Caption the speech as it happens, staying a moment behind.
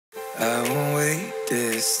I won't wait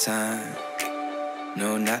this time.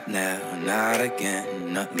 No, not now, not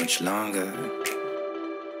again, not much longer.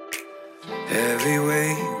 Every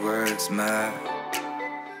way works mine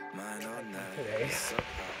or not. Today,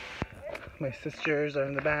 my sisters are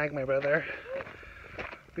in the bag, my brother.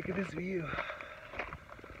 Look at this view.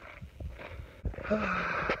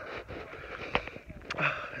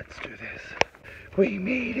 Let's do this. We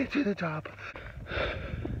made it to the top.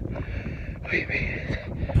 We made it.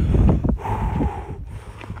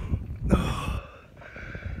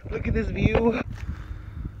 Look at this view.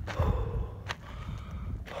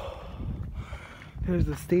 There's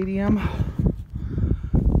the stadium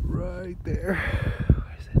right there.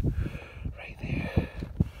 Where is it? Right there.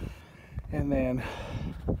 And then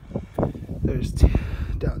there's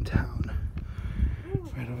downtown.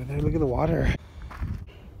 Right over there. Look at the water.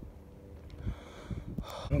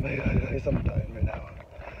 Oh my god, guys, I'm dying right now.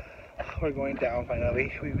 We're going down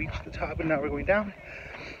finally. We reached the top and now we're going down.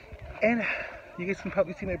 And you guys can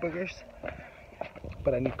probably see my boogers.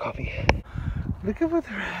 But I need coffee. Look at what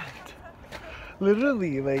they're at.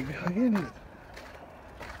 Literally, like, fucking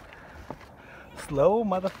slow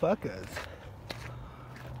motherfuckers.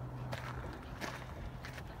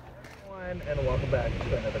 And welcome back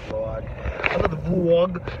to another vlog.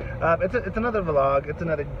 It's another vlog. It's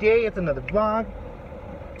another day. It's another vlog.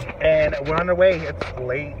 And we're on our way. It's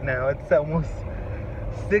late now. It's almost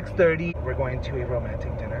 6:30. We're going to a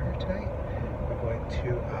romantic dinner tonight. We're going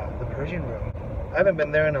to the Persian room. I haven't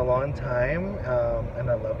been there in a long time, and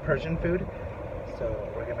I love Persian food. So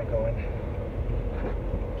we're gonna go and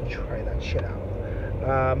try that shit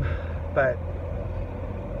out. But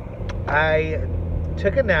I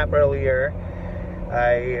took a nap earlier.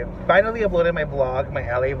 I finally uploaded my vlog, my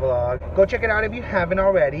LA vlog. Go check it out if you haven't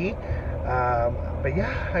already. But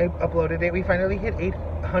yeah, I uploaded it. We finally hit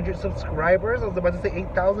 800 subscribers. I was about to say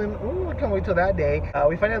 8,000. Ooh, I can't wait till that day.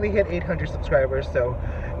 We finally hit 800 subscribers, so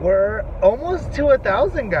we're almost to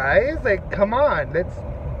 1,000, guys. Like, come on, let's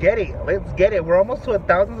get it. Let's get it. We're almost to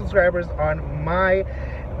 1,000 subscribers on my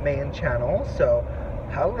main channel. So,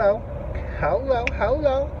 hello.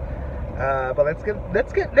 But let's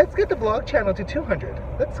get the vlog channel to 200.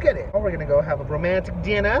 Let's get it. We're gonna go have a romantic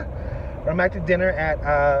dinner at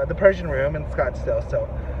the Persian room in Scottsdale. So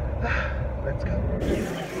let's go. I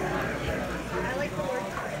like the word.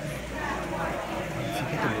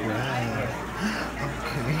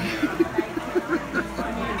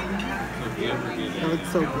 That looks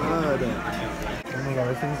so good. Oh my god,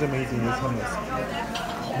 this thing's amazing. This hummus.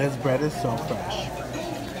 This bread is so fresh.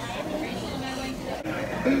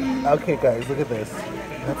 Okay guys, look at this.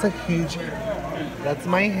 That's a huge, that's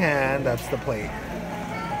my hand, that's the plate.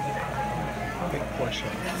 Big portion.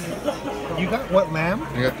 You got what, lamb?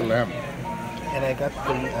 I got the lamb. And I got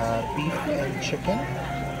the beef and chicken.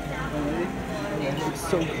 It looks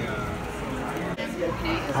so good.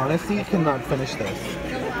 Honestly, cannot finish this.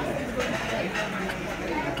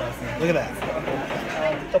 Look at that.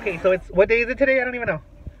 Okay, so it's, what day is it today? I don't even know.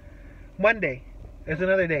 Monday. It's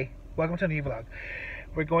another day. Welcome to a new vlog.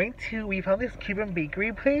 We found this Cuban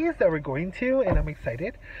bakery place that we're going to, and I'm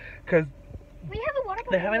excited because We have a water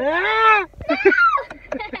they're having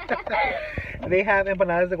they have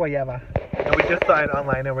empanadas de guayaba, and we just saw it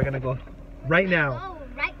online, and we're gonna go right now. Oh,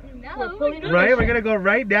 right now. Right, we're gonna go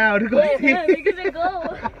right now to go see. We're gonna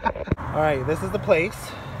go. All right, this is the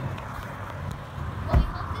place. Well, we hope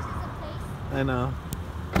this is a place. I know.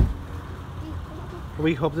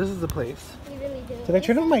 We hope this is the place. We really do. Did I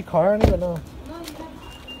turn off my car? I don't even know.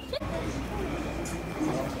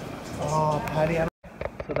 Oh, Patty,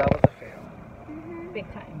 so that was a fail. Big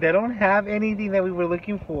time. They don't have anything that we were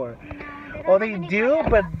looking for. No, Oh, they do,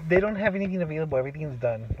 but they don't have anything available. Everything's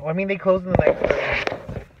done. Well, I mean, they closed in the next 30.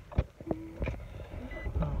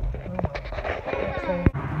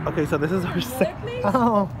 Okay, so this is our second.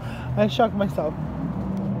 Oh, I shocked myself.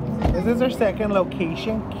 This is our second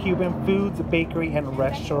location, Cuban Foods, Bakery, and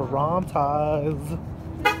Restaurantas.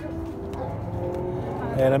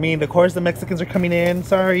 And I mean, of course, the Mexicans are coming in.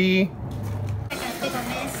 Sorry.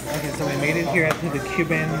 Okay, so we made it here to the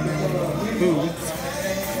Cuban Foods.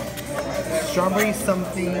 Strawberry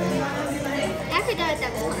something. I forgot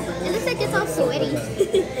that one. It looks like it's all sweaty.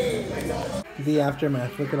 The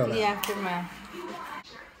aftermath. Look at all that. The aftermath.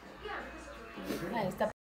 Ahí está.